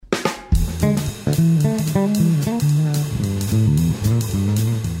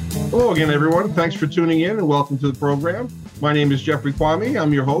Hello again, everyone. Thanks for tuning in and welcome to the program. My name is Jeffrey Kwame.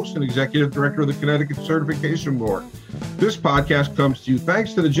 I'm your host and Executive Director of the Connecticut Certification Board. This podcast comes to you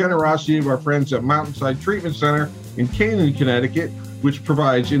thanks to the generosity of our friends at Mountainside Treatment Center in Canaan, Connecticut, which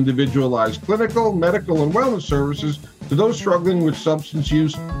provides individualized clinical, medical, and wellness services to those struggling with substance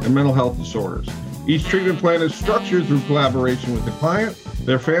use and mental health disorders. Each treatment plan is structured through collaboration with the client,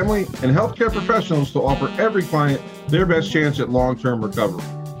 their family, and healthcare professionals to offer every client their best chance at long-term recovery.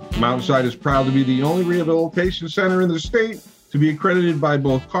 Mountainside is proud to be the only rehabilitation center in the state to be accredited by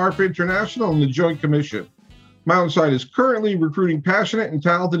both CARF International and the Joint Commission. Mountainside is currently recruiting passionate and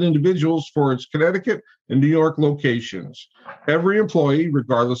talented individuals for its Connecticut and New York locations. Every employee,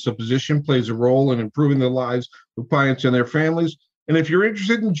 regardless of position, plays a role in improving the lives of clients and their families. And if you're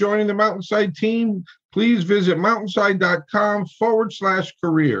interested in joining the Mountainside team, please visit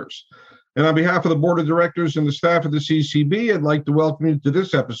mountainside.com/careers. And on behalf of the board of directors and the staff of the CCB, I'd like to welcome you to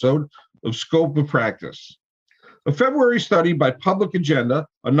this episode of Scope of Practice. A February study by Public Agenda,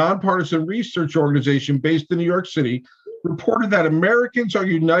 a nonpartisan research organization based in New York City, reported that Americans are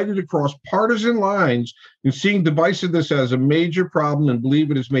united across partisan lines in seeing divisiveness as a major problem and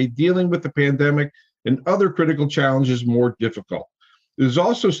believe it has made dealing with the pandemic and other critical challenges more difficult. It is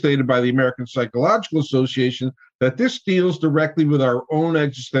also stated by the American Psychological Association that this deals directly with our own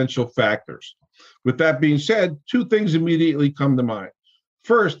existential factors. With that being said, two things immediately come to mind.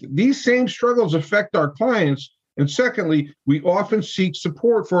 First, these same struggles affect our clients. And secondly, we often seek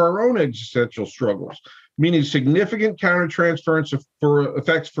support for our own existential struggles, meaning significant countertransference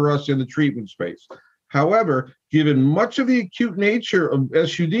effects for us in the treatment space. However, given much of the acute nature of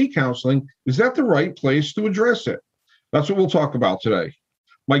SUD counseling, is that the right place to address it? That's what we'll talk about today.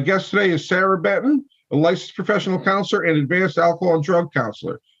 My guest today is Sarah Benton, a licensed professional counselor and advanced alcohol and drug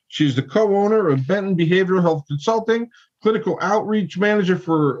counselor. She's the co-owner of Benton Behavioral Health Consulting, clinical outreach manager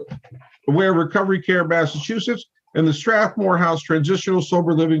for Aware Recovery Care, Massachusetts, and the Strathmore House Transitional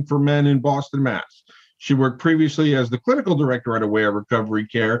Sober Living for Men in Boston, Mass. She worked previously as the clinical director at Aware Recovery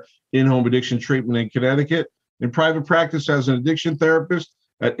Care in-home addiction treatment in Connecticut, in private practice as an addiction therapist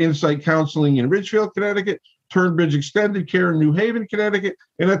at Insight Counseling in Ridgefield, Connecticut, Turnbridge Extended Care in New Haven, Connecticut,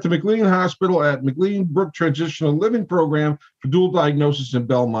 and at the McLean Hospital at McLean Brook Transitional Living Program for dual diagnosis in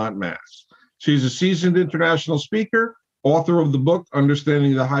Belmont, Mass. She's a seasoned international speaker, author of the book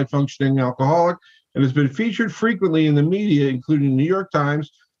Understanding the High Functioning Alcoholic, and has been featured frequently in the media, including New York Times,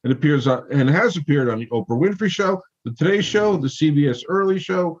 and has appeared on the Oprah Winfrey Show, the Today Show, the CBS Early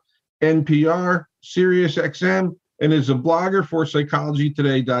Show, NPR, Sirius XM, and is a blogger for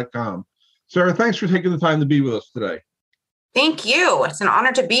PsychologyToday.com. Sarah, thanks for taking the time to be with us today. Thank you. It's an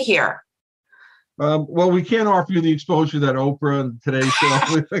honor to be here. Well, we can't offer you the exposure that Oprah and Today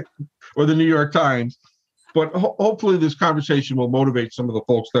Show or the New York Times, but hopefully this conversation will motivate some of the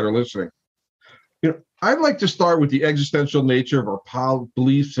folks that are listening. I'd like to start with the existential nature of our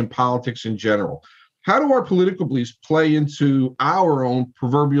beliefs and politics in general. How do our political beliefs play into our own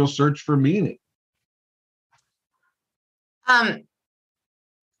proverbial search for meaning?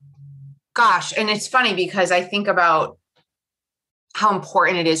 Gosh, and it's funny because I think about how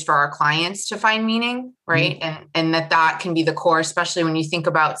important it is for our clients to find meaning, right? Mm-hmm. And that can be the core, especially when you think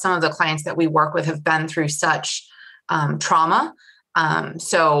about some of the clients that we work with have been through such trauma.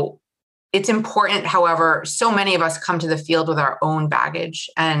 So it's important. However, so many of us come to the field with our own baggage,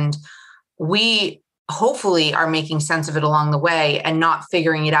 and we hopefully are making sense of it along the way and not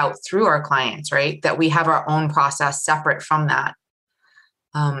figuring it out through our clients, right? That we have our own process separate from that.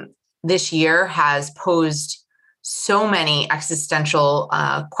 This year has posed so many existential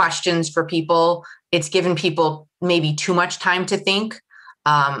questions for people. It's given people maybe too much time to think,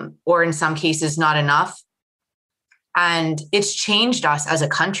 or in some cases, not enough. And it's changed us as a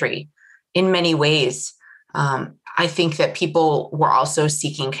country in many ways. I think that people were also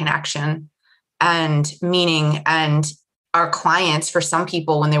seeking connection and meaning, and our clients, for some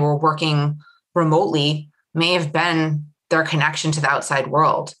people, when they were working remotely, may have been their connection to the outside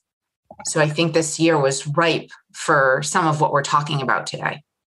world. So I think this year was ripe for some of what we're talking about today.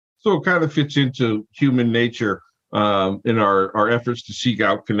 So it kind of fits into human nature in our efforts to seek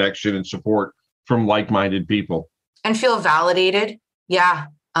out connection and support from like-minded people. And feel validated,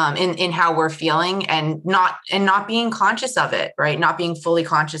 in how we're feeling and not being conscious of it, right? Not being fully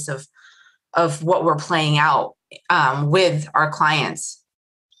conscious of what we're playing out with our clients.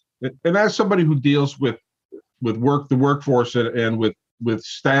 And as somebody who deals with the workforce and with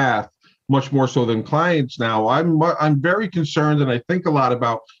staff, much more so than clients now, I'm very concerned, and I think a lot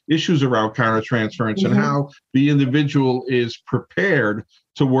about issues around countertransference mm-hmm. and how the individual is prepared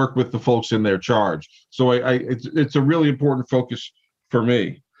to work with the folks in their charge. So it's a really important focus for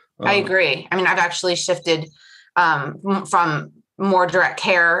me. I agree. I mean, I've actually shifted from more direct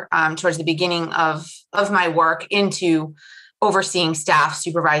care towards the beginning of my work into overseeing staff,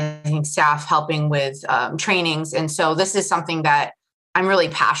 supervising staff, helping with trainings. And so this is something that I'm really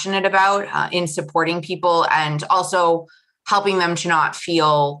passionate about in supporting people and also helping them to not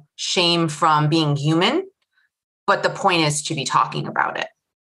feel shame from being human. But the point is to be talking about it.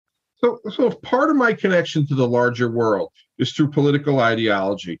 So if part of my connection to the larger world is through political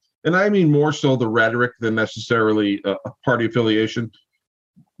ideology, and I mean more so the rhetoric than necessarily a party affiliation,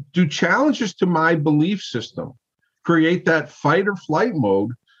 do challenges to my belief system create that fight or flight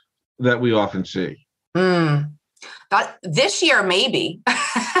mode that we often see? That this year, maybe.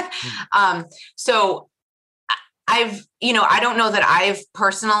 So I don't know that I've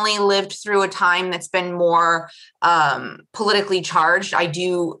personally lived through a time that's been more politically charged.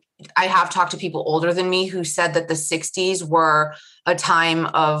 I have talked to people older than me who said that the 60s were a time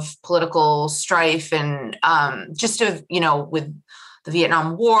of political strife and with the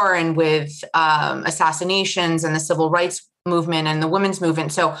Vietnam War and with assassinations and the civil rights movement and the women's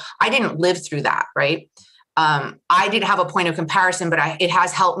movement. So I didn't live through that, right? I did have a point of comparison, but it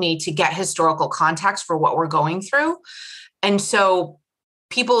has helped me to get historical context for what we're going through. And so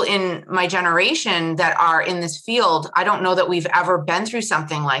people in my generation that are in this field, I don't know that we've ever been through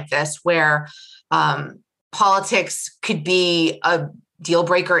something like this where politics could be a deal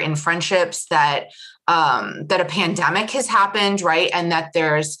breaker in friendships, that a pandemic has happened, right? And that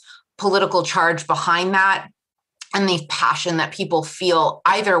there's political charge behind that and the passion that people feel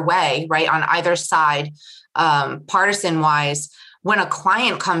either way, right? On either side, partisan wise, when a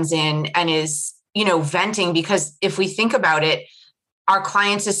client comes in and is, venting, because if we think about it, our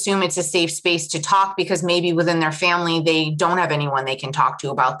clients assume it's a safe space to talk because maybe within their family, they don't have anyone they can talk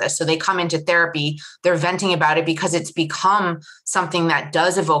to about this. So they come into therapy, they're venting about it because it's become something that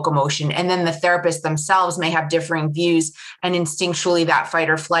does evoke emotion. And then the therapists themselves may have differing views, and instinctually that fight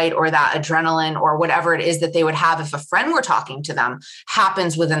or flight or that adrenaline or whatever it is that they would have if a friend were talking to them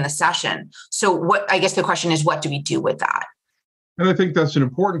happens within the session. So I guess the question is, what do we do with that? And I think that's an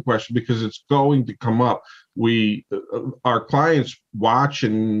important question because it's going to come up. Our clients watch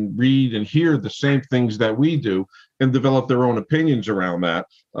and read and hear the same things that we do and develop their own opinions around that.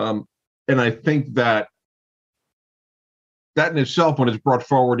 And I think that in itself, when it's brought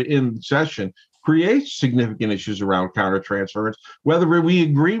forward in the session, creates significant issues around countertransference, whether we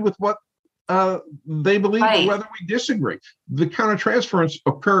agree with what they believe or whether we disagree. The countertransference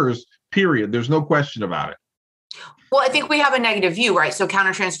occurs, period. There's no question about it. Well, I think we have a negative view, right? So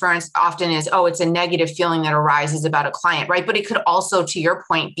countertransference often is, it's a negative feeling that arises about a client, right? But it could also, to your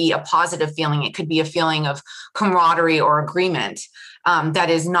point, be a positive feeling. It could be a feeling of camaraderie or agreement that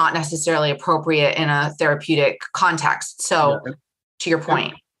is not necessarily appropriate in a therapeutic context. So to your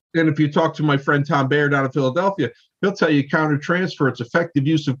point. And if you talk to my friend Tom Bayer down in Philadelphia, he'll tell you countertransference, effective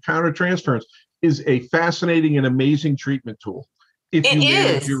use of countertransference is a fascinating and amazing treatment tool. If you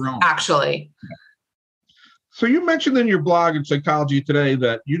manage your own. Actually. So you mentioned in your blog in Psychology Today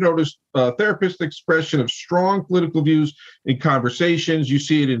that you noticed therapist expression of strong political views in conversations. You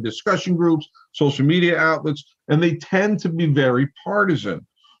see it in discussion groups, social media outlets, and they tend to be very partisan.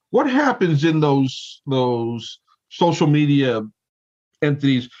 What happens in those social media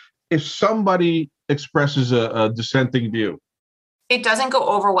entities if somebody expresses a dissenting view? It doesn't go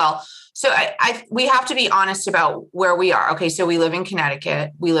over well. So we have to be honest about where we are. Okay, so we live in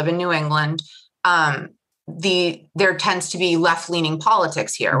Connecticut. We live in New England. There tends to be left-leaning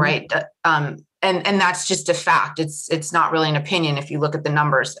politics here, right? And that's just a fact. It's not really an opinion. If you look at the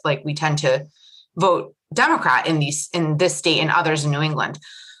numbers, like we tend to vote Democrat in this state and others in New England.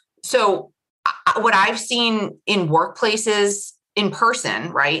 So what I've seen in workplaces in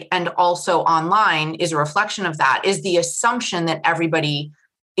person, right, and also online is a reflection of that, is the assumption that everybody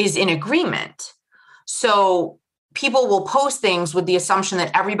is in agreement. So people will post things with the assumption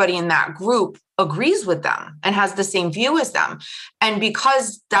that everybody in that group agrees with them and has the same view as them. And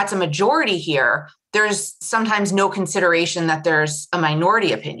because that's a majority here, there's sometimes no consideration that there's a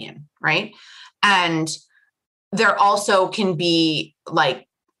minority opinion, right? And there also can be like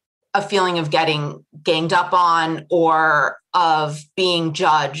a feeling of getting ganged up on or of being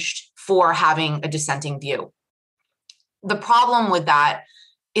judged for having a dissenting view. The problem with that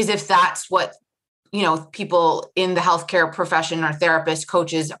is if that's what people in the healthcare profession or therapists,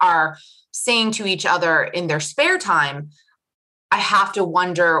 coaches are saying to each other in their spare time, I have to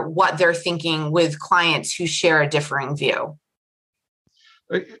wonder what they're thinking with clients who share a differing view.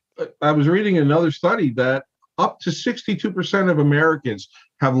 I was reading another study that up to 62% of Americans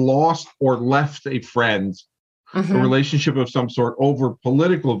have lost or left a friend a relationship of some sort over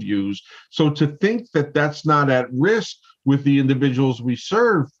political views. So to think that that's not at risk with the individuals we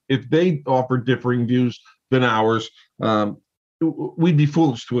serve, if they offer differing views than ours, we'd be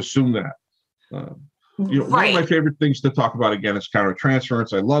foolish to assume that. One of my favorite things to talk about, again, is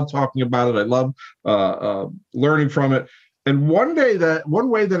countertransference. I love talking about it. I love learning from it. And one way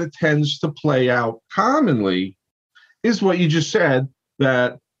that it tends to play out commonly is what you just said,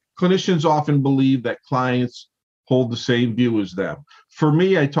 that clinicians often believe that clients hold the same view as them. For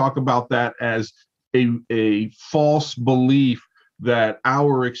me, I talk about that as a false belief that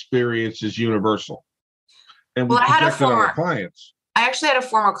our experience is universal. And we project it on our clients. I actually had a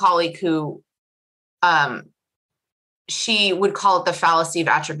former colleague who she would call it the fallacy of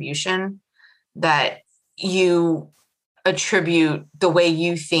attribution, that you attribute the way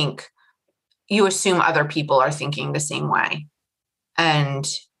you think, you assume other people are thinking the same way. And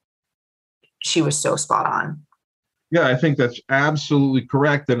she was so spot on. Yeah, I think that's absolutely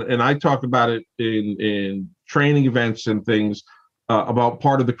correct. And I talk about it in training events and things about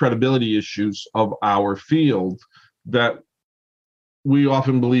part of the credibility issues of our field, that we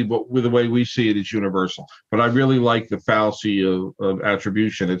often believe with the way we see it is universal. But I really like the fallacy of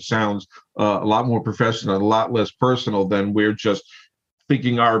attribution. It sounds a lot more professional and a lot less personal than we're just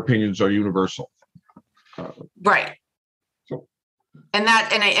thinking our opinions are universal. Right. So, and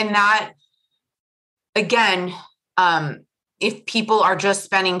that again, if people are just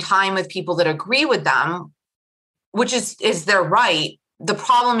spending time with people that agree with them, which is their right, the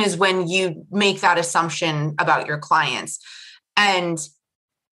problem is when you make that assumption about your clients. And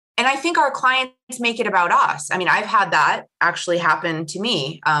I think our clients make it about us. I mean, I've had that actually happen to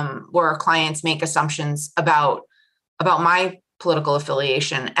me, where clients make assumptions about my political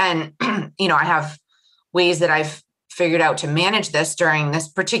affiliation. And, I have ways that I've figured out to manage this during this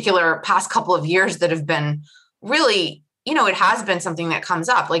particular past couple of years that have been really, it has been something that comes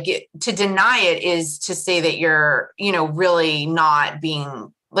up. To deny it is to say that you're, really not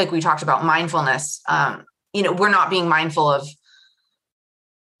being, like we talked about mindfulness. We're not being mindful of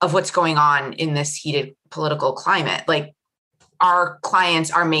what's going on in this heated political climate. Like, our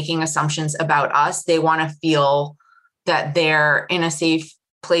clients are making assumptions about us. They want to feel that they're in a safe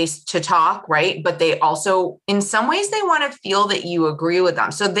place to talk, right? But they also, in some ways, they want to feel that you agree with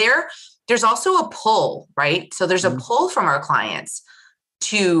them. So there's also a pull, right? So there's a pull from our clients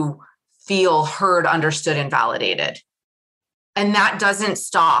to feel heard, understood, and validated. And that doesn't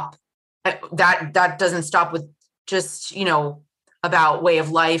stop. That doesn't stop with just, about way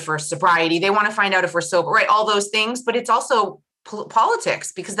of life or sobriety. They want to find out if we're sober, right? All those things, but it's also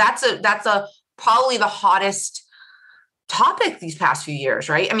politics, because that's probably the hottest topic these past few years,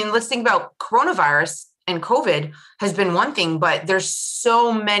 right? I mean, let's think about coronavirus, and COVID has been one thing, but there's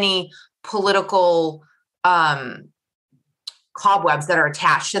so many political cobwebs that are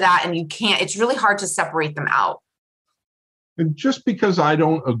attached to that, and it's really hard to separate them out. And just because I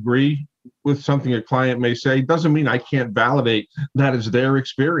don't agree with something a client may say doesn't mean I can't validate that as their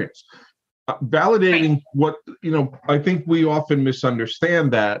experience. Validating what, I think we often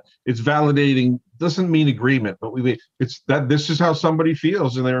misunderstand that. It's validating doesn't mean agreement, but it's that this is how somebody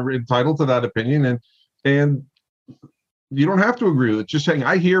feels and they're entitled to that opinion. And you don't have to agree with it. Just saying,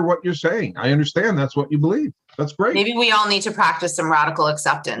 I hear what you're saying. I understand that's what you believe. That's great. Maybe we all need to practice some radical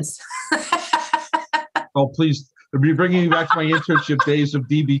acceptance. Oh, please. I'll be bringing you back to my internship days of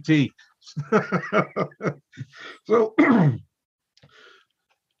DBT. So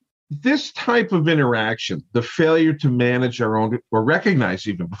this type of interaction, the failure to manage our own, or recognize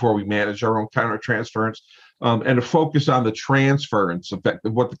even before we manage our own countertransference, and to focus on the transference effect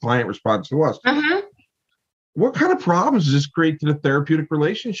of what the client responds to us. What kind of problems does this create to the therapeutic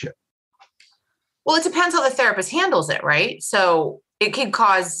relationship? Well, it depends how the therapist handles it, right? So it could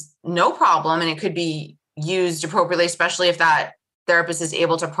cause no problem, and it could be used appropriately, especially if that therapist is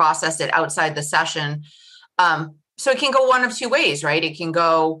able to process it outside the session. So it can go one of two ways, right? It can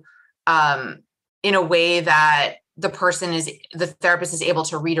go in a way that the therapist is able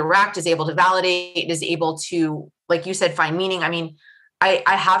to redirect, is able to validate, is able to, like you said, find meaning. I mean, I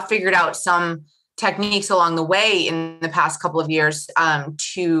have figured out some techniques along the way in the past couple of years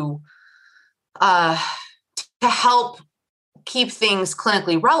to help keep things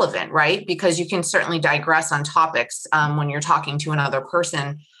clinically relevant, right? Because you can certainly digress on topics when you're talking to another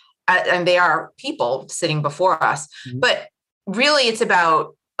person, and they are people sitting before us. Mm-hmm. But really it's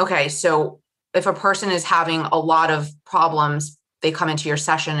about, okay, so if a person is having a lot of problems, they come into your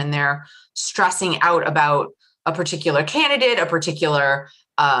session and they're stressing out about a particular candidate, a particular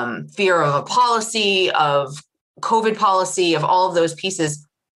fear of a policy, of COVID policy, of all of those pieces.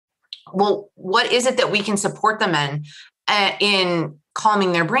 well, what is it that we can support them in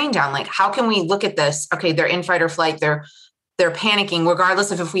calming their brain down? Like, how can we look at this? Okay, they're in fight or flight. They're panicking,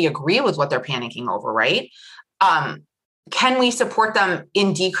 regardless of if we agree with what they're panicking over, right? Can we support them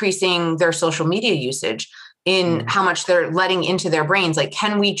in decreasing their social media usage, in how much they're letting into their brains? Like,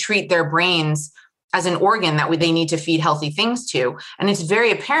 can we treat their brains as an organ that they need to feed healthy things to? And it's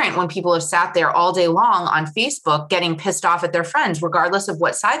very apparent when people have sat there all day long on Facebook getting pissed off at their friends, regardless of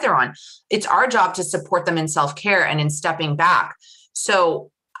what side they're on. It's our job to support them in self-care and in stepping back.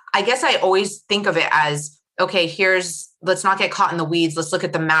 So I guess I always think of it as, okay, let's not get caught in the weeds. Let's look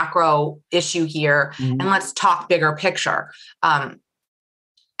at the macro issue here and let's talk bigger picture. And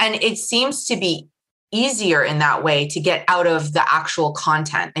it seems to be easier in that way to get out of the actual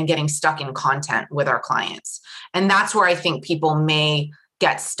content and getting stuck in content with our clients. And that's where I think people may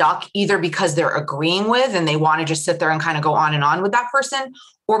get stuck, either because they're agreeing with and they want to just sit there and kind of go on and on with that person,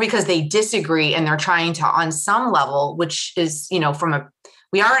 or because they disagree and they're trying to, on some level, which is,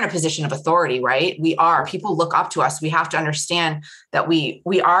 we are in a position of authority, right? People look up to us. We have to understand that we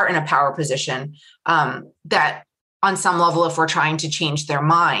are in a power position, that on some level, if we're trying to change their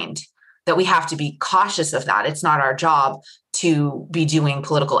mind, that we have to be cautious of that. It's not our job to be doing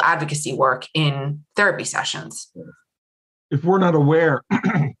political advocacy work in therapy sessions. If we're not aware,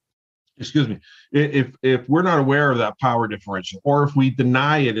 excuse me, if we're not aware of that power differential, or if we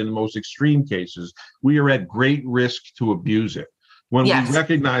deny it in the most extreme cases, we are at great risk to abuse it. When we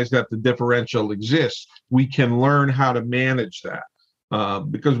recognize that the differential exists, we can learn how to manage that.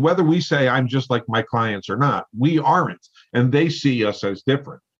 Because whether we say I'm just like my clients or not, we aren't, and they see us as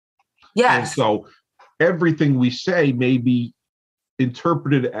different. Yes. And so everything we say may be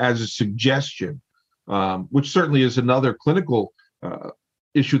interpreted as a suggestion, which certainly is another clinical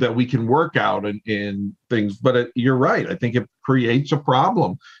issue that we can work out in things. But you're right. I think it creates a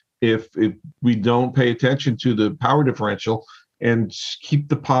problem if we don't pay attention to the power differential and keep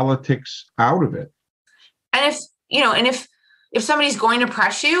the politics out of it. And if somebody's going to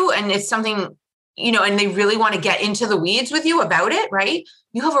press you and it's something, and they really want to get into the weeds with you about it, right?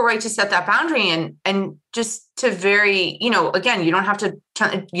 You have a right to set that boundary and just to again, you don't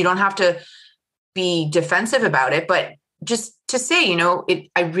have to be defensive about it, but just to say,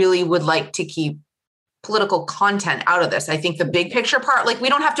 I really would like to keep political content out of this. I think the big picture part, like, we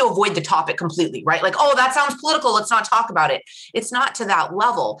don't have to avoid the topic completely, right? Like, oh, that sounds political, let's not talk about it. It's not to that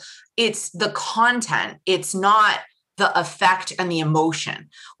level. It's the content. It's not the effect and the emotion.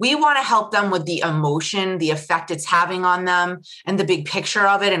 We want to help them with the emotion, the effect it's having on them, and the big picture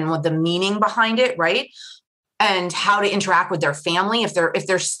of it, and what the meaning behind it, right? And how to interact with their family if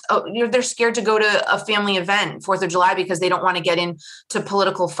they're scared to go to a family event, 4th of July, because they don't want to get into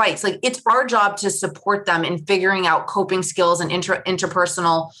political fights. Like, it's our job to support them in figuring out coping skills and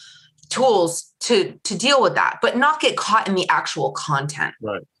interpersonal tools to deal with that, but not get caught in the actual content.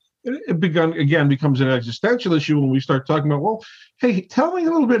 Right. It becomes an existential issue when we start talking about, well, hey, tell me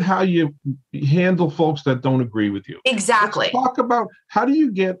a little bit how you handle folks that don't agree with you. Exactly. Let's talk about, how do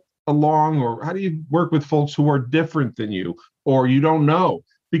you get along, or how do you work with folks who are different than you, or you don't know?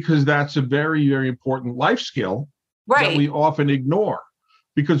 Because that's a very, very important life skill, right, that we often ignore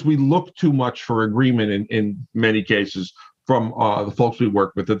because we look too much for agreement in many cases from the folks we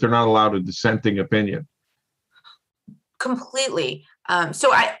work with, that they're not allowed a dissenting opinion. Completely.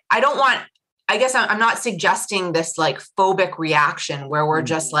 So I don't want, I guess I'm not suggesting this like phobic reaction where we're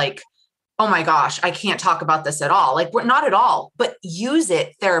just like, oh my gosh, I can't talk about this at all. Like, we're not at all, but use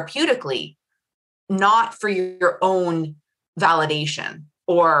it therapeutically, not for your own validation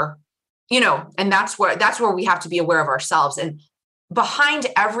or, and that's where we have to be aware of ourselves. And behind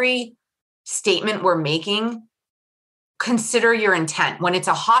every statement we're making, consider your intent. When it's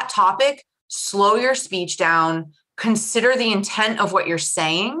a hot topic, slow your speech down, consider the intent of what you're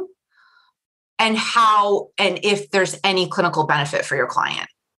saying and if there's any clinical benefit for your client.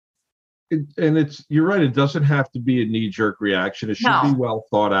 And you're right, it doesn't have to be a knee-jerk reaction. It should be well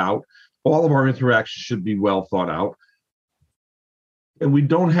thought out. All of our interactions should be well thought out. And we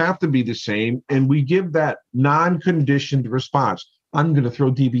don't have to be the same. And we give that non-conditioned response. I'm going to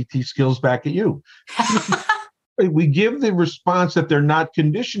throw DBT skills back at you. We give the response that they're not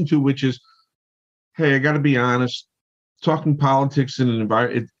conditioned to, which is, hey, I got to be honest, talking politics in an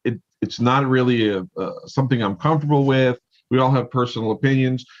environment, it's not really something I'm comfortable with. We all have personal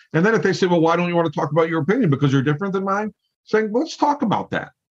opinions. And then if they say, well, why don't you want to talk about your opinion? Because you're different than mine? Saying, let's talk about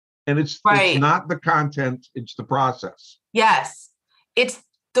that. And it's not the content, it's the process. Yes.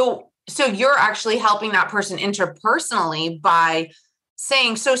 So you're actually helping that person interpersonally by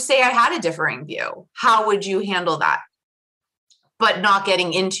saying, so say I had a differing view, how would you handle that? but not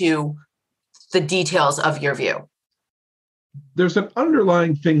getting into the details of your view. There's an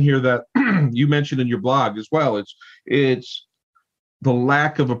underlying thing here that you mentioned in your blog as well. It's the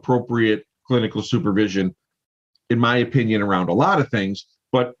lack of appropriate clinical supervision, in my opinion, around a lot of things,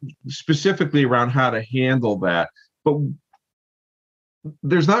 but specifically around how to handle that. But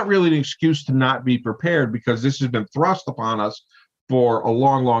there's not really an excuse to not be prepared, because this has been thrust upon us for a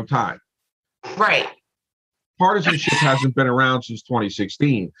long, long time. Right. Partisanship hasn't been around since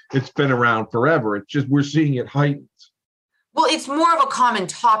 2016. It's been around forever. It's just we're seeing it heightened. Well, it's more of a common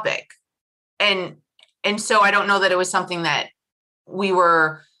topic. And so I don't know that it was something that we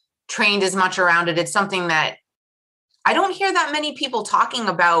were trained as much around it. It's something that I don't hear that many people talking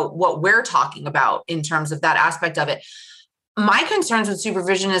about what we're talking about in terms of that aspect of it. My concerns with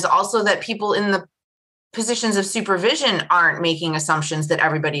supervision is also that people in the positions of supervision aren't making assumptions that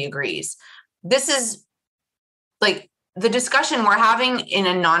everybody agrees. This is like the discussion we're having in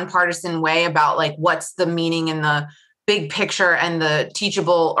a nonpartisan way about like what's the meaning in the big picture and the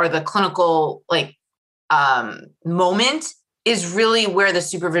teachable or the clinical moment is really where the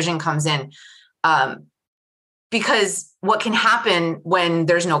supervision comes in. Because what can happen when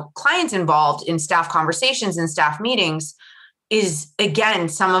there's no clients involved in staff conversations and staff meetings is, again,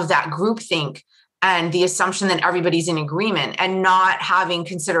 some of that groupthink and the assumption that everybody's in agreement and not having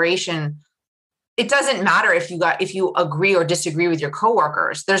consideration. It doesn't matter if you agree or disagree with your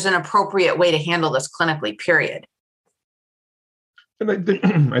coworkers. There's an appropriate way to handle this clinically, period.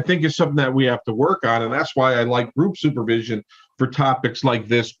 And I think it's something that we have to work on. And that's why I like group supervision for topics like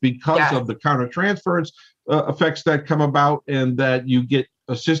this, because of the countertransference effects that come about, and that you get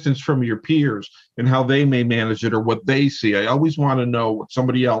assistance from your peers and how they may manage it or what they see. I always want to know what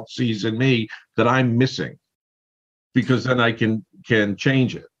somebody else sees in me that I'm missing, because then I can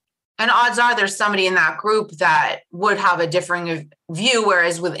change it. And odds are there's somebody in that group that would have a differing view,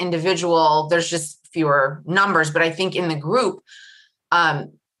 whereas with individual, there's just fewer numbers. But I think in the group,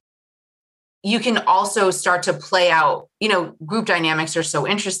 you can also start to play out, group dynamics are so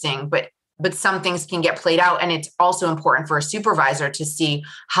interesting, but some things can get played out. And it's also important for a supervisor to see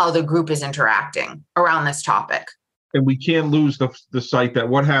how the group is interacting around this topic. And we can't lose the sight that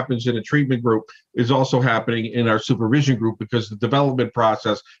what happens in a treatment group is also happening in our supervision group, because the development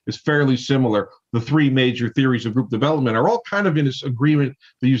process is fairly similar. The three major theories of group development are all kind of in this agreement.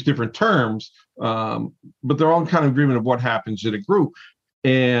 They use different terms, but they're all kind of agreement of what happens in a group.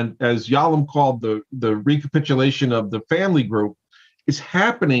 And as Yalom called the recapitulation of the family group, is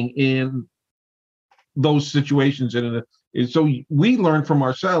happening in those situations. And so we learn from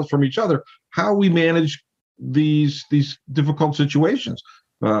ourselves, from each other, how we manage these difficult situations.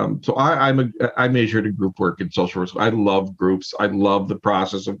 So I majored in group work in social work. I love groups. I love the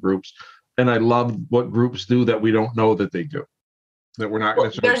process of groups, and I love what groups do that we don't know that they do, that we're not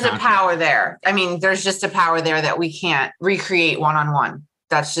necessarily. There's a power there. I mean, there's just a power there that we can't recreate one-on-one.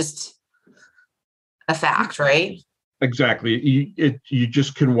 That's just a fact, right? Exactly. You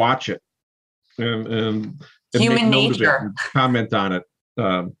just can watch it and human nature. And comment on it.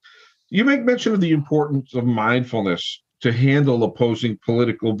 You make mention of the importance of mindfulness to handle opposing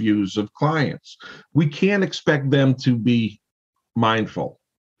political views of clients. We can't expect them to be mindful.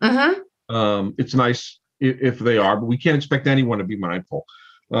 Mm-hmm. It's nice if they are, but we can't expect anyone to be mindful.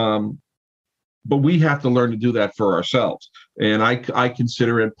 But we have to learn to do that for ourselves. And I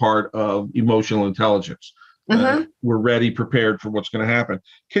consider it part of emotional intelligence. Mm-hmm. We're ready, prepared for what's going to happen.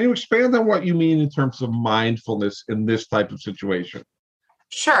 Can you expand on what you mean in terms of mindfulness in this type of situation?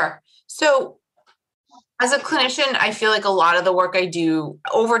 Sure. So as a clinician, I feel like a lot of the work I do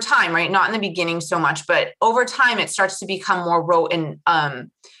over time, right? Not in the beginning so much, but over time, it starts to become more rote,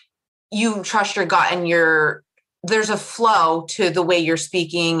 and you trust your gut, and there's a flow to the way you're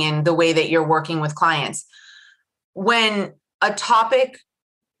speaking and the way that you're working with clients. When a topic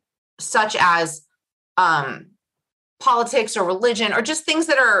such as politics or religion, or just things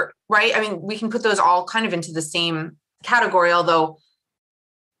that are, right? I mean, we can put those all kind of into the same category, although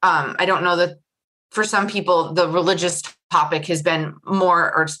I don't know that for some people, the religious topic has been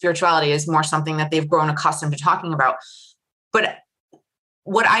more, or spirituality is more something that they've grown accustomed to talking about. But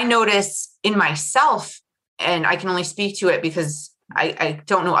what I notice in myself, and I can only speak to it because I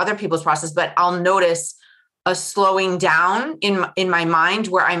don't know other people's process, but I'll notice a slowing down in my mind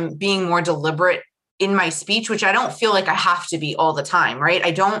where I'm being more deliberate in my speech, which I don't feel like I have to be all the time, right?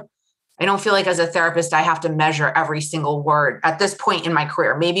 I don't feel like as a therapist, I have to measure every single word at this point in my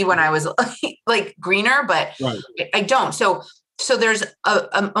career. Maybe when I was like greener, but right. I don't. So there's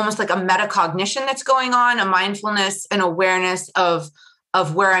almost like a metacognition that's going on, a mindfulness and awareness of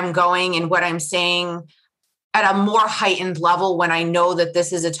where I'm going and what I'm saying. at a more heightened level when I know that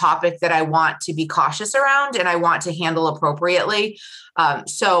this is a topic that I want to be cautious around and I want to handle appropriately.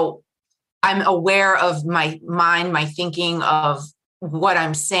 So I'm aware of my mind, my thinking, of what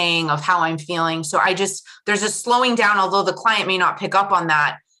I'm saying, of how I'm feeling. So there's a slowing down, although the client may not pick up on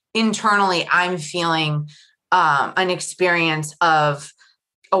that. Internally, I'm feeling an experience of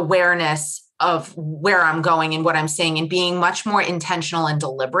awareness of where I'm going and what I'm saying, and being much more intentional and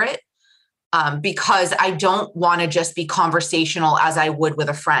deliberate, because I don't want to just be conversational as I would with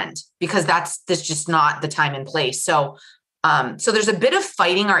a friend, because that's just not the time and place. So there's a bit of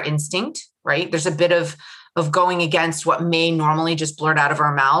fighting our instinct, right? There's a bit of going against what may normally just blurt out of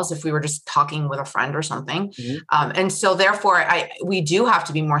our mouths if we were just talking with a friend or something. Mm-hmm. And so therefore we do have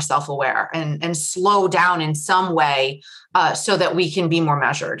to be more self-aware and slow down in some way so that we can be more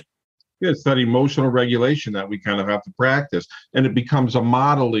measured. Yeah, it's that emotional regulation that we kind of have to practice, and it becomes a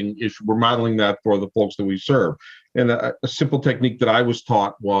modeling issue. We're modeling that for the folks that we serve. And a simple technique that I was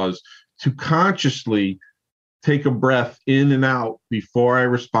taught was to consciously take a breath in and out before I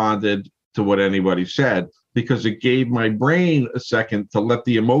responded to what anybody said, because it gave my brain a second to let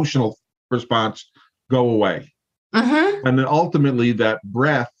the emotional response go away. Mm-hmm. And then ultimately that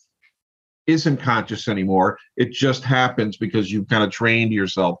breath isn't conscious anymore. It just happens because you've kind of trained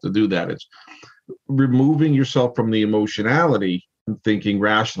yourself to do that. It's removing yourself from the emotionality and thinking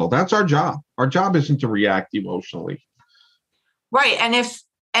rational. That's our job. Our job isn't to react emotionally. Right.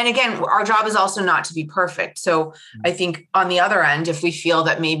 And again, our job is also not to be perfect. So I think on the other end, if we feel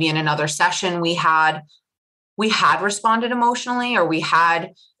that maybe in another session we had responded emotionally, or we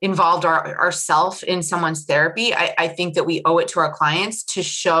had involved ourselves in someone's therapy, I think that we owe it to our clients to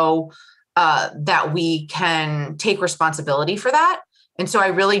show that we can take responsibility for that. And so I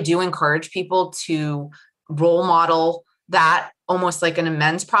really do encourage people to role model that, almost like an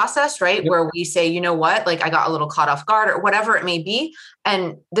amends process, right? Yep. Where we say, you know what, like I got a little caught off guard or whatever it may be.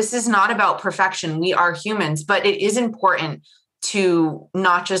 And this is not about perfection. We are humans, but it is important to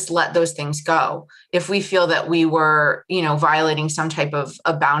not just let those things go. If we feel that we were, violating some type of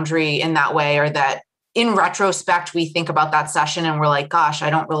a boundary in that way, or that in retrospect, we think about that session and we're like, gosh, I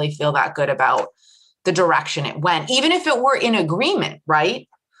don't really feel that good about the direction it went, even if it were in agreement, right?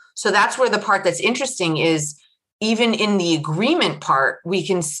 So that's where the part that's interesting is, even in the agreement part, we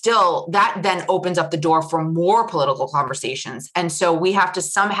can still, that then opens up the door for more political conversations. And so we have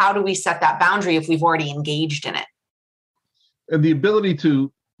to how do we set that boundary if we've already engaged in it? And the ability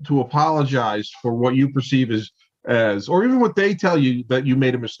to apologize for what you perceive as, or even what they tell you that you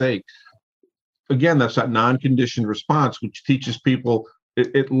made a mistake. Again, that's that non-conditioned response, which teaches people,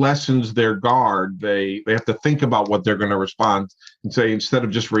 it lessens their guard. They have to think about what they're going to respond and say, instead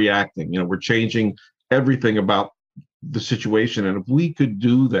of just reacting. We're changing everything about the situation. And if we could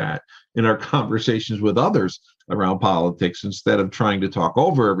do that in our conversations with others around politics, instead of trying to talk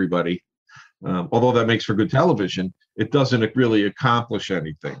over everybody, although that makes for good television, it doesn't really accomplish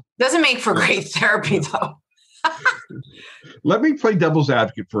anything. Doesn't make for great therapy, though. Let me play devil's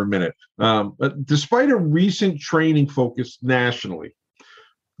advocate for a minute. Despite a recent training focus nationally,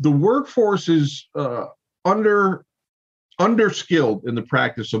 the workforce is underskilled in the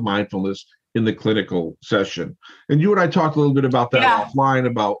practice of mindfulness in the clinical session. And you and I talked a little bit about that offline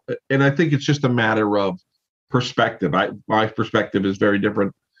and I think it's just a matter of perspective. My perspective is very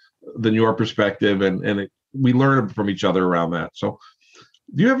different than your perspective, and we learn from each other around that. So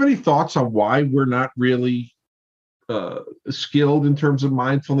do you have any thoughts on why we're not really skilled in terms of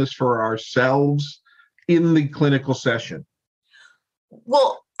mindfulness for ourselves in the clinical session?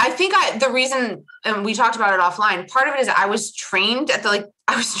 Well, I think the reason, and we talked about it offline, part of it is I was trained at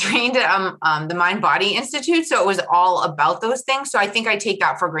the Mind Body Institute. So it was all about those things. So I think I take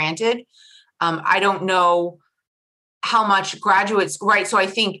that for granted. I don't know how much graduates, right? So I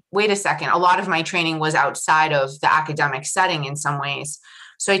think, wait a second, a lot of my training was outside of the academic setting in some ways.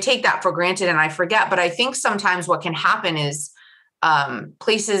 So I take that for granted and I forget. But I think sometimes what can happen is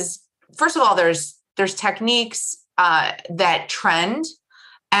places, first of all, there's techniques that trend.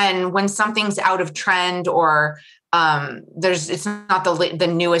 And when something's out of trend, or it's not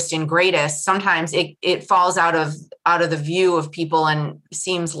the newest and greatest, sometimes it falls out of the view of people and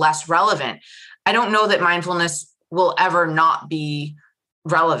seems less relevant. I don't know that mindfulness will ever not be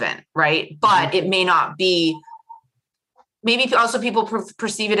relevant, right? But it may not be. Maybe also people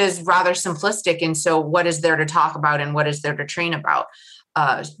perceive it as rather simplistic. And so what is there to talk about and what is there to train about?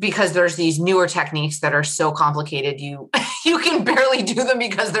 Because there's these newer techniques that are so complicated, you can barely do them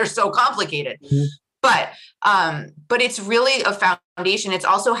because they're so complicated. Mm-hmm. But it's really a foundation. It's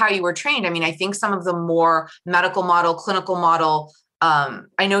also how you were trained. I mean, I think some of the more medical model, clinical model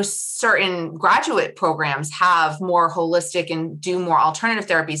I know certain graduate programs have more holistic and do more alternative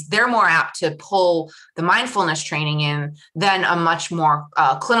therapies. They're more apt to pull the mindfulness training in than a much more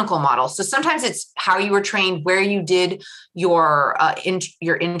clinical model. So sometimes it's how you were trained, where you did your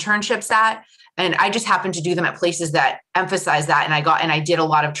internships at. And I just happened to do them at places that emphasize that. And I did a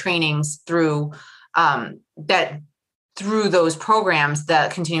lot of trainings through through those programs. The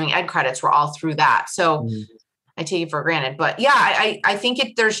continuing ed credits were all through that. So I take it for granted, but yeah, I think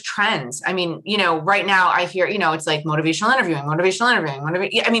there's trends. I mean, right now I hear, it's like motivational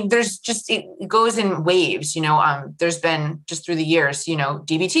interviewing. I mean, there's just, it goes in waves, there's been just through the years,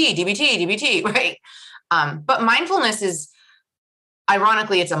 DBT, right? But mindfulness is,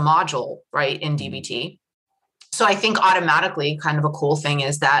 ironically, it's a module, right, in DBT. So I think automatically kind of a cool thing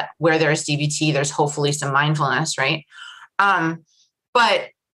is that where there's DBT, there's hopefully some mindfulness, right? But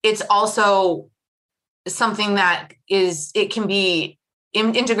it's also something that it can be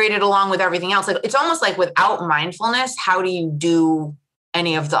integrated along with everything else. Like it's almost like without mindfulness, how do you do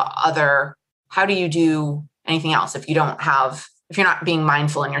anything else if you're not being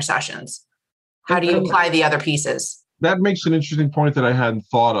mindful in your sessions? How do you apply the other pieces? That makes an interesting point that I hadn't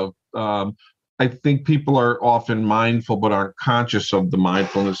thought of. I think people are often mindful, but aren't conscious of the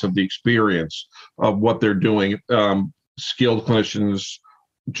mindfulness of the experience of what they're doing. Skilled clinicians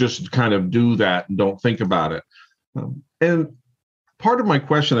just kind of do that and don't think about it. And part of my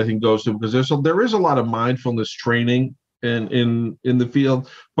question, I think, goes to because there is a lot of mindfulness training in the field,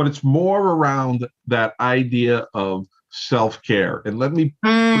 but it's more around that idea of self-care. And let me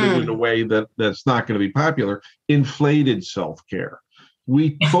put it in a way that's not going to be popular: inflated self-care.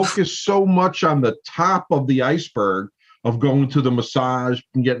 We focus so much on the top of the iceberg of going to the massage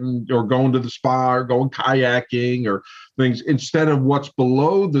and going to the spa or going kayaking or things, instead of what's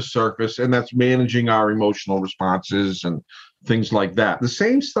below the surface, and that's managing our emotional responses and things like that. The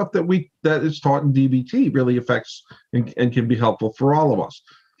same stuff that is taught in DBT really affects and can be helpful for all of us.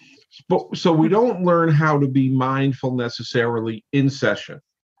 But so we don't learn how to be mindful necessarily in session.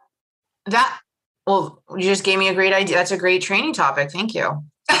 Well, you just gave me a great idea. That's a great training topic. Thank you.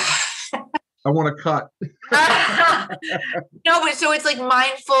 I want to cut. No, but so it's like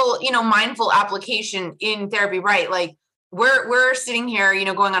mindful application in therapy, right? Like we're sitting here,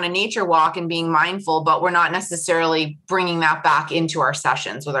 going on a nature walk and being mindful, but we're not necessarily bringing that back into our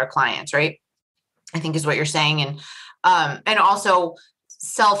sessions with our clients, right? I think is what you're saying. And also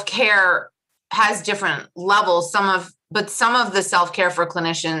self-care has different levels. Some of the self-care for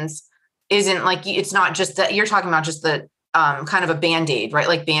clinicians isn't like, it's not just that you're talking about just the kind of a Band-Aid, right?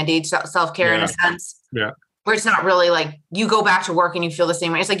 Like Band-Aid self-care in a sense. Yeah. Where it's not really like you go back to work and you feel the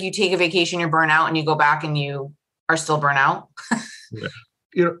same way. It's like you take a vacation, you're burnt out, and you go back and you are still burnt out.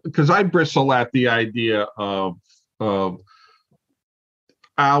 Because I bristle at the idea of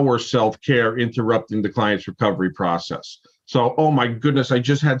our self-care interrupting the client's recovery process. So, oh my goodness, I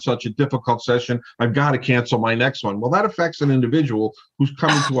just had such a difficult session. I've got to cancel my next one. Well, that affects an individual who's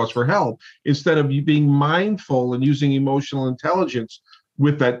coming to us for help. Instead of you being mindful and using emotional intelligence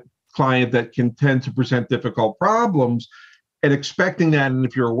with that client that can tend to present difficult problems and expecting that. And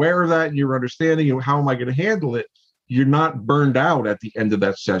if you're aware of that and you're understanding, how am I going to handle it? You're not burned out at the end of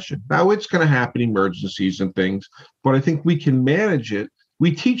that session. Now, it's going to happen, emergencies and things, but I think we can manage it.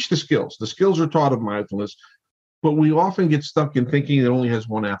 We teach the skills. The skills are taught of mindfulness, but we often get stuck in thinking it only has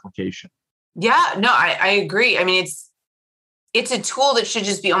one application. Yeah, no, I agree. I mean, it's a tool that should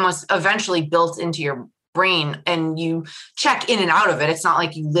just be almost eventually built into your brain and you check in and out of it. It's not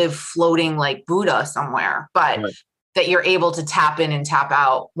like you live floating like Buddha somewhere, but right. That you're able to tap in and tap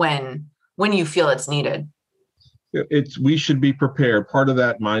out when you feel it's needed. We should be prepared. Part of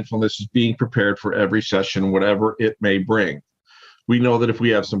that mindfulness is being prepared for every session, whatever it may bring. We know that if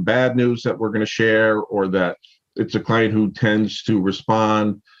we have some bad news that we're going to share, or that it's a client who tends to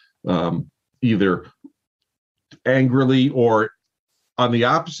respond either angrily or on the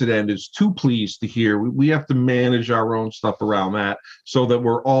opposite end is too pleased to hear, we have to manage our own stuff around that so that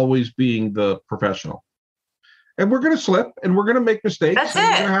we're always being the professional. And we're going to slip and we're going to make mistakes. That's and it.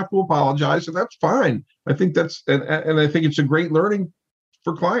 We're going to have to apologize, and that's fine. I think and I think it's a great learning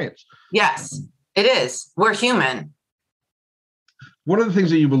for clients. Yes, it is. We're human. One of the things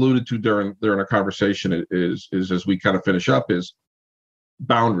that you've alluded to during our conversation is as we kind of finish up is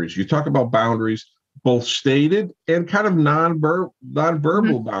boundaries. You talk about boundaries, both stated and kind of nonverbal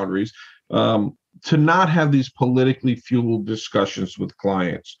mm-hmm. boundaries, to not have these politically fueled discussions with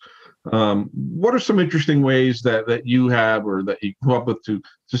clients. What are some interesting ways that you have or that you come up with to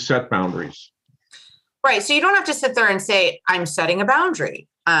set boundaries? Right. So you don't have to sit there and say, I'm setting a boundary.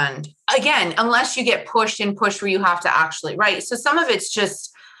 And again, unless you get pushed and pushed where you have to actually, right. So some of it's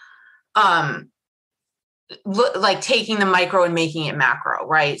just um like taking the micro and making it macro,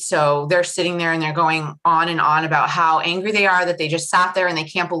 right? So they're sitting there and they're going on and on about how angry they are that they just sat there and they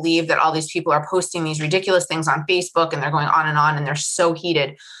can't believe that all these people are posting these ridiculous things on Facebook, and they're going on and they're so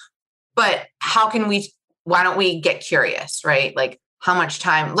heated. But why don't we get curious, right? Like, how much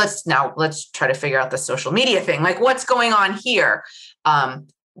time, let's try to figure out the social media thing. Like, what's going on here?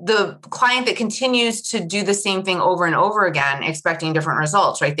 The client that continues to do the same thing over and over again, expecting different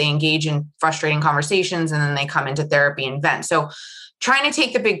results, right? They engage in frustrating conversations and then they come into therapy and vent. So trying to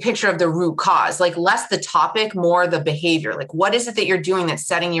take the big picture of the root cause, like less the topic, more the behavior. Like, what is it that you're doing that's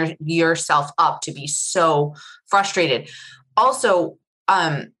setting yourself up to be so frustrated? Also,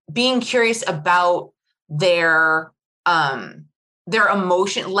 being curious about their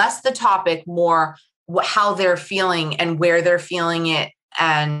emotion, less the topic, more how they're feeling and where they're feeling it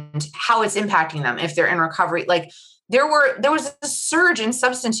and how it's impacting them if they're in recovery. Like there was a surge in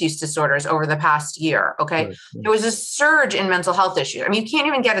substance use disorders over the past year. Okay. Right. There was a surge in mental health issues. I mean, you can't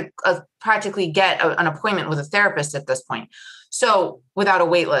even practically get an appointment with a therapist at this point. So without a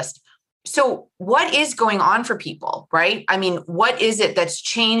wait list. So what is going on for people, right? I mean, what is it that's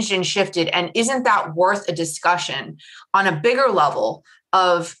changed and shifted? And isn't that worth a discussion on a bigger level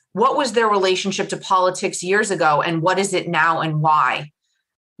of what was their relationship to politics years ago and what is it now and why?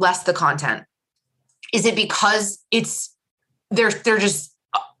 Less the content. Is it because they're just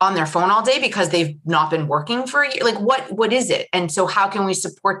on their phone all day because they've not been working for a year? Like what is it? And so how can we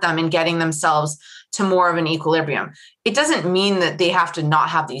support them in getting themselves to more of an equilibrium? It doesn't mean that they have to not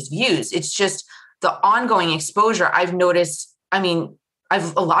have these views. It's just the ongoing exposure. I've noticed, I mean, a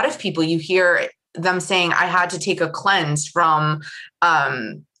lot of people, you hear them saying, I had to take a cleanse from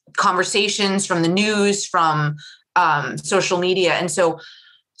conversations, from the news, from social media. And so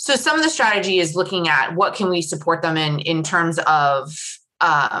some of the strategy is looking at what can we support them in terms of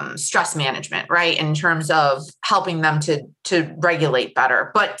stress management, right? In terms of helping them to regulate better.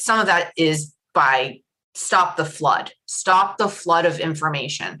 But some of that is by stop the flood of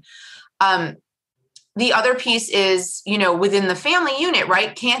information. The other piece is, within the family unit,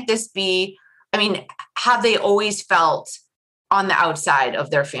 right? Can't this be, I mean, have they always felt on the outside of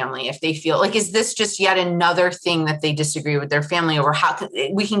their family? If they feel like, is this just yet another thing that they disagree with their family over?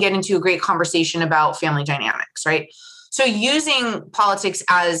 We can get into a great conversation about family dynamics, right? So using politics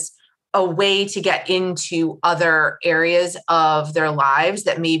as a way to get into other areas of their lives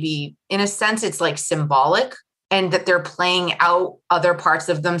that maybe, in a sense, it's like symbolic, and that they're playing out other parts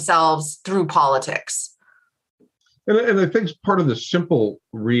of themselves through politics. And I think part of the simple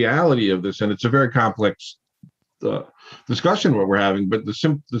reality of this, and it's a very complex discussion what we're having, but the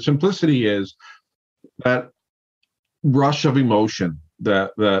simplicity is that rush of emotion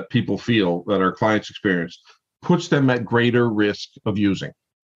that people feel, that our clients experience, puts them at greater risk of using.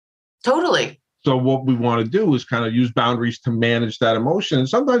 Totally. So what we want to do is kind of use boundaries to manage that emotion. And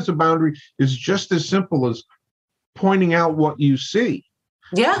sometimes the boundary is just as simple as pointing out what you see.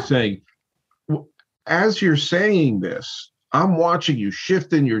 Yeah. Saying, as you're saying this, I'm watching you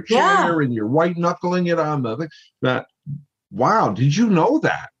shift in your chair and you're white knuckling it on the thing. That, wow, did you know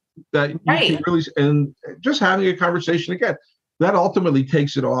that? That you can really, and just having a conversation again, that ultimately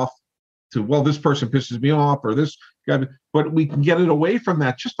takes it off to, well, this person pisses me off or this guy, but we can get it away from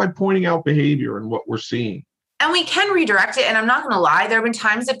that just by pointing out behavior and what we're seeing. And we can redirect it. And I'm not going to lie, there have been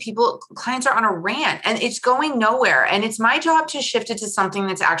times that clients are on a rant and it's going nowhere. And it's my job to shift it to something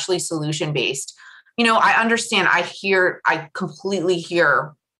that's actually solution-based. I understand, I completely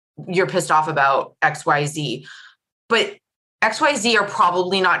hear you're pissed off about XYZ, but XYZ are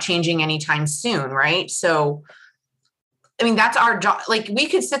probably not changing anytime soon, right? So, I mean, that's our job. Like, we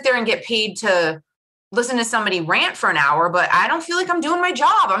could sit there and get paid to listen to somebody rant for an hour, but I don't feel like I'm doing my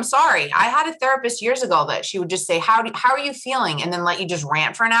job. I'm sorry. I had a therapist years ago that she would just say, how are you feeling? And then let you just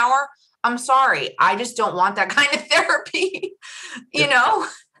rant for an hour. I'm sorry. I just don't want that kind of therapy,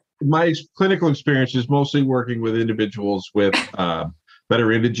 My clinical experience is mostly working with individuals with that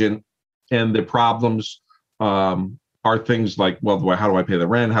are indigent, and the problems are things like, well, how do I pay the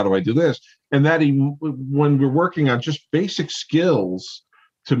rent? How do I do this? And that when we're working on just basic skills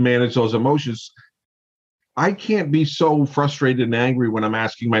to manage those emotions, I can't be so frustrated and angry when I'm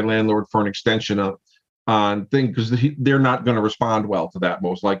asking my landlord for an extension on thing, because they're not going to respond well to that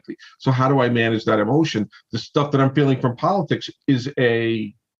most likely. So how do I manage that emotion? The stuff that I'm feeling from politics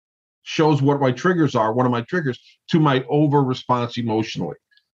shows what my triggers are, one of my triggers to my over response emotionally.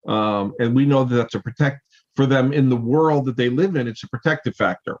 And we know that that's a for them in the world that they live in, it's a protective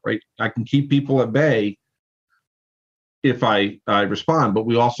factor, right? I can keep people at bay if I respond, but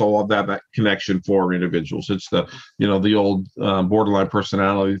we also have that connection for individuals. It's the old borderline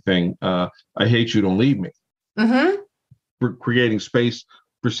personality thing. I hate you, don't leave me. Mm-hmm. We're creating space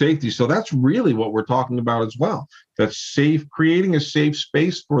for safety. So that's really what we're talking about as well. That's creating a safe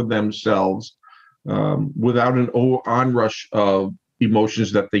space for themselves without an onrush of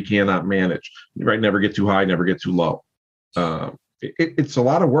emotions that they cannot manage. Right? Never get too high, never get too low. It's a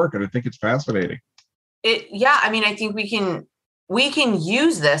lot of work, and I think it's fascinating. I mean, I think we can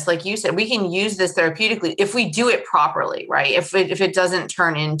use this, like you said, we can use this therapeutically if we do it properly, right? If it doesn't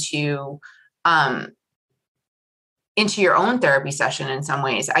turn into your own therapy session in some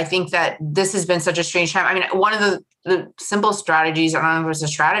ways. I think that this has been such a strange time. I mean, one of the simple strategies, I don't know if it was a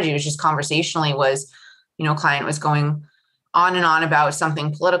strategy, it was just conversationally was, client was going on and on about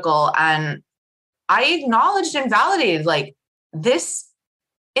something political. And I acknowledged and validated, like, this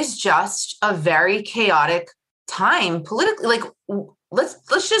is just a very chaotic time politically. Like,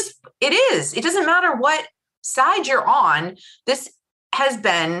 let's just, it doesn't matter what side you're on. This has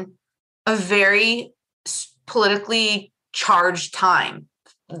been a very politically charged time.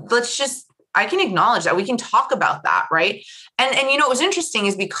 I can acknowledge that. We can talk about that. Right. And what was interesting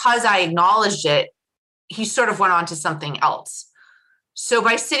is because I acknowledged it, he sort of went on to something else. So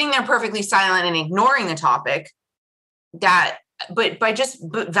by sitting there perfectly silent and ignoring the topic, but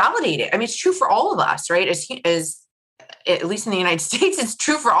validate it. I mean, it's true for all of us, right? As at least in the United States, it's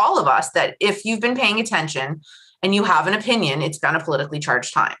true for all of us that if you've been paying attention and you have an opinion, it's been a politically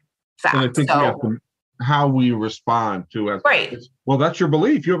charged time. Fact. And I think we have to, how we respond to it. Right. Well, that's your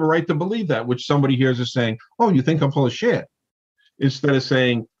belief. You have a right to believe that, which somebody hears as saying, "Oh, you think I'm full of shit," instead of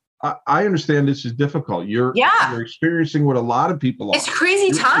saying, I understand this is difficult. You're experiencing what a lot of people are. It's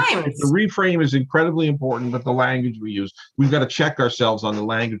crazy times. The reframe is incredibly important, but the language we use, we've got to check ourselves on the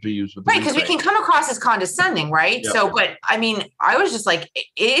language we use. Right, because we can come across as condescending, right? Yep. So, but I mean, I was just like,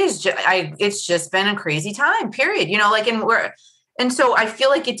 it's just been a crazy time, period. And so I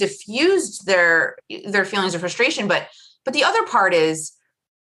feel like it diffused their feelings of frustration. But the other part is,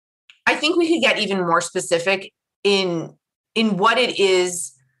 I think we could get even more specific in what it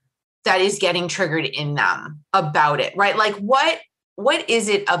is that is getting triggered in them about it, right? Like what is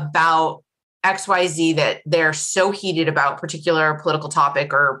it about XYZ that they're so heated about particular political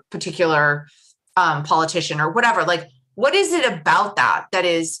topic or particular politician or whatever? Like, what is it about that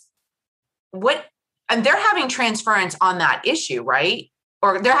is and they're having transference on that issue, right?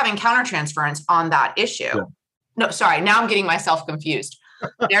 Or they're having countertransference on that issue. Yeah. No, sorry. Now I'm getting myself confused.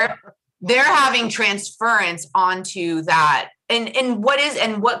 They're having transference onto that. And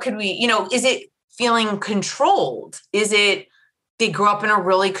what could we, is it feeling controlled? Is it, they grew up in a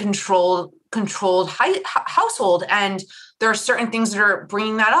really controlled household, and there are certain things that are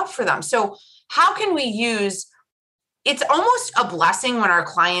bringing that up for them. So how can we it's almost a blessing when our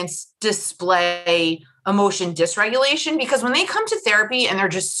clients display emotion dysregulation, because when they come to therapy and they're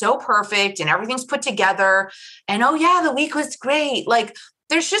just so perfect and everything's put together and, oh yeah, the week was great. Like,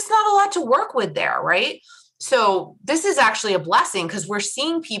 there's just not a lot to work with there. Right. So this is actually a blessing because we're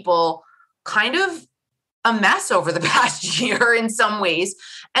seeing people kind of a mess over the past year in some ways.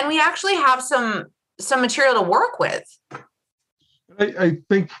 And we actually have some material to work with. I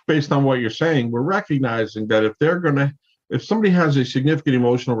think based on what you're saying, we're recognizing that if somebody has a significant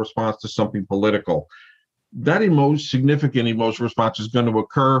emotional response to something political, that significant emotional response is going to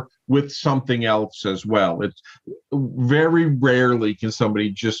occur with something else as well. It's very rarely can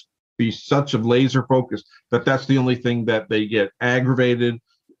somebody just be such a laser focus that's the only thing that they get aggravated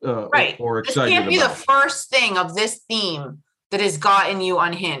right. or excited about. This can't be the first thing of this theme that has gotten you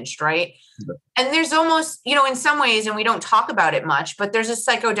unhinged, right? Yeah. And there's almost, in some ways, and we don't talk about it much, but there's a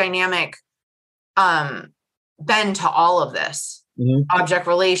psychodynamic bend to all of this, object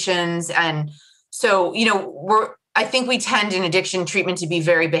relations. And so, I think we tend in addiction treatment to be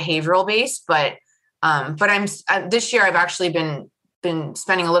very behavioral based, but this year I've actually been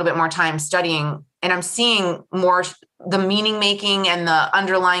spending a little bit more time studying, and I'm seeing more the meaning making and the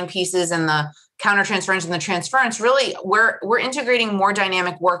underlying pieces and the countertransference and the transference. Really, we're integrating more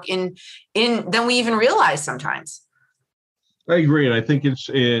dynamic work in than we even realize sometimes. I agree. And I think it's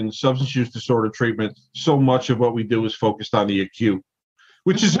in substance use disorder treatment, so much of what we do is focused on the acute,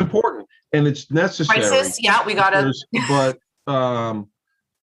 which is important and it's necessary. Crisis, yeah, we got to. But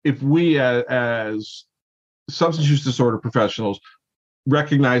if we as substance use disorder professionals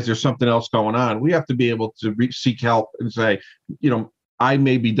recognize there's something else going on, we have to be able to seek help and say, I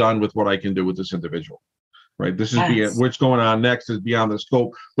may be done with what I can do with this individual, right? This is Yes. what's going on next is beyond the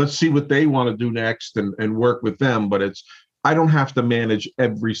scope. Let's see what they want to do next and work with them. But I don't have to manage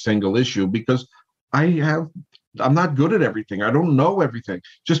every single issue because I'm not good at everything. I don't know everything.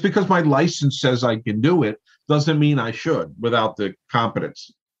 Just because my license says I can do it doesn't mean I should without the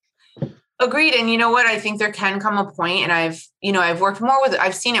competence. Agreed. And you know what? I think there can come a point, and I've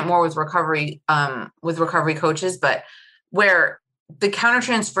seen it more with recovery coaches, but where the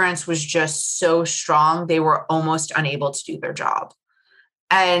countertransference was just so strong, they were almost unable to do their job.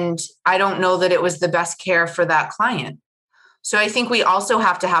 And I don't know that it was the best care for that client. So I think we also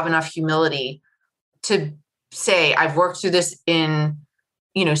have to have enough humility to say, I've worked through this in,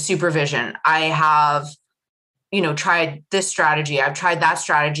 supervision. I have, tried this strategy. I've tried that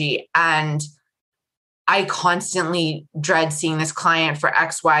strategy. And I constantly dread seeing this client for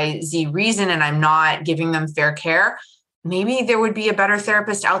X, Y, Z reason, and I'm not giving them fair care. Maybe there would be a better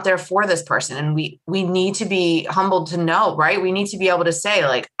therapist out there for this person. And we need to be humbled to know, right? We need to be able to say,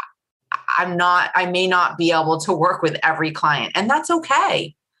 like, I may not be able to work with every client, and that's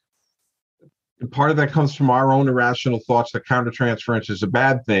okay. And part of that comes from our own irrational thoughts that countertransference is a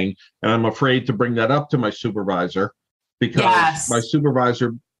bad thing. And I'm afraid to bring that up to my supervisor because Yes.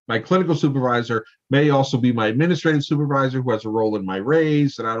 my clinical supervisor may also be my administrative supervisor who has a role in my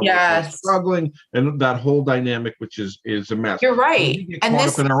raise, and I don't want to start struggling, and that whole dynamic, which is a mess. You're right. We get caught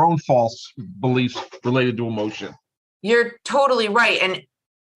up in our own false beliefs related to emotion. You're totally right. And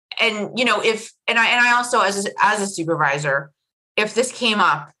I also, as a supervisor, if this came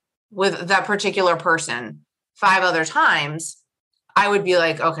up with that particular person 5 other times, I would be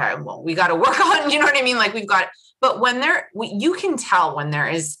like, okay, well, we got to work on, you know what I mean? Like but when you can tell when there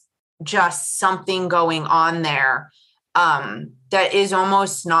is just something going on there that is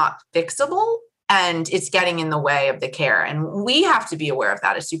almost not fixable, and it's getting in the way of the care. And we have to be aware of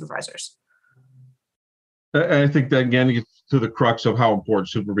that as supervisors. I think that, again, gets to the crux of how important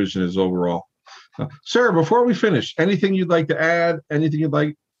supervision is overall. Sarah, before we finish, anything you'd like to add? Anything you'd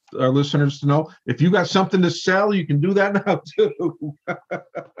like our listeners to know? If you got something to sell, you can do that now too.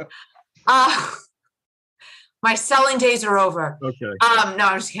 My selling days are over. Okay. No,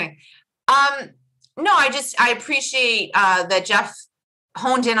 I'm just kidding. No, I appreciate that Jeff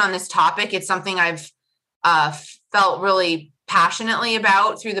honed in on this topic. It's something I've felt really passionately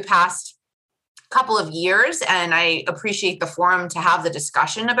about through the past couple of years, and I appreciate the forum to have the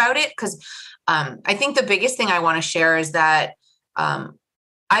discussion about it, because I think the biggest thing I want to share is that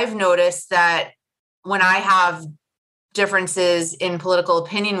I've noticed that when I have differences in political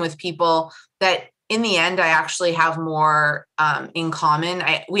opinion with people, that in the end, I actually have more in common.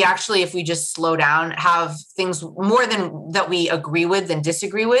 We actually, if we just slow down, have things more than that we agree with than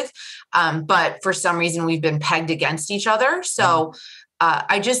disagree with. But for some reason, we've been pegged against each other. So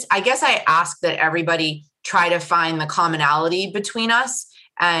I guess I ask that everybody try to find the commonality between us,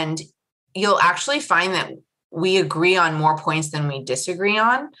 and you'll actually find that we agree on more points than we disagree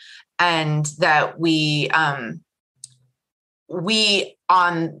on, and that we on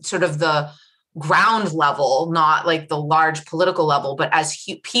sort of the ground level, not like the large political level, but as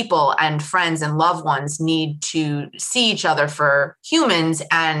people and friends and loved ones, need to see each other for humans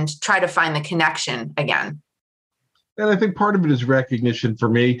and try to find the connection again. And I think part of it is recognition for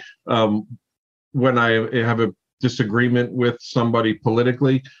me. When I have a disagreement with somebody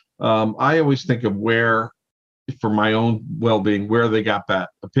politically, I always think of where, for my own well-being, where they got that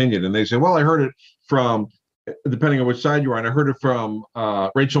opinion. And they say, well, I heard it from, depending on which side you're on, I heard it from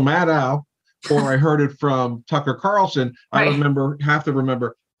Rachel Maddow, or I heard it from Tucker Carlson. Right. I have to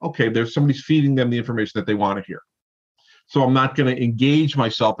remember, okay, there's somebody's feeding them the information that they want to hear. So I'm not going to engage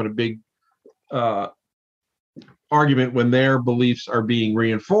myself in a big argument when their beliefs are being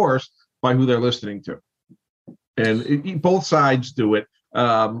reinforced by who they're listening to. And both sides do it,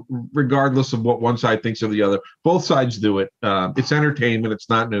 regardless of what one side thinks of the other. Both sides do it. It's entertainment. It's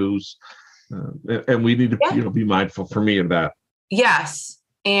not news. And we need to be mindful, for me, of that. Yes.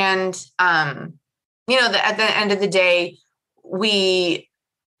 And, at the end of the day, we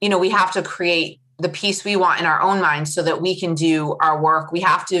have to create the peace we want in our own minds so that we can do our work. We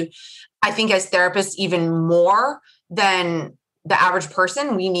have to, I think, as therapists, even more than the average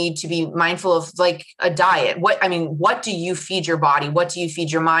person, we need to be mindful of like a diet. What do you feed your body? What do you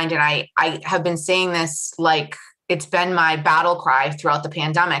feed your mind? And I have been saying this, like, it's been my battle cry throughout the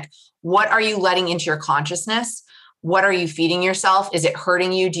pandemic. What are you letting into your consciousness? What are you feeding yourself? Is it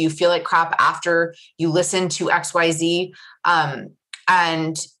hurting you? Do you feel like crap after you listen to XYZ?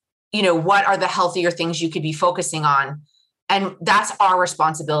 What are the healthier things you could be focusing on? And that's our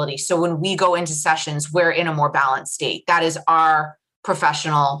responsibility. So when we go into sessions, we're in a more balanced state. That is our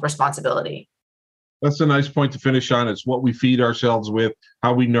professional responsibility. That's a nice point to finish on. It's what we feed ourselves with,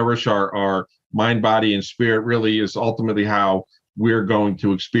 how we nourish our mind, body, and spirit really is ultimately how we're going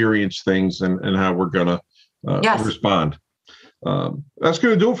to experience things and how we're going to Yes. respond. That's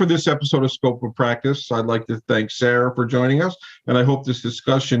going to do it for this episode of Scope of Practice. I'd like to thank Sarah for joining us, and I hope this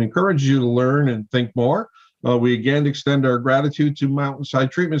discussion encourages you to learn and think more. We again extend our gratitude to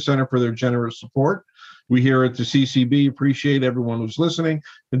Mountainside Treatment Center for their generous support. We here at the CCB appreciate everyone who's listening,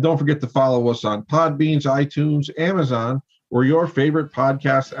 and don't forget to follow us on Podbeans, iTunes, Amazon, or your favorite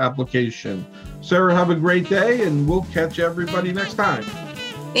podcast application. Sarah, have a great day, and we'll catch everybody next time.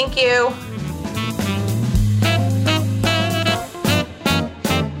 Thank you.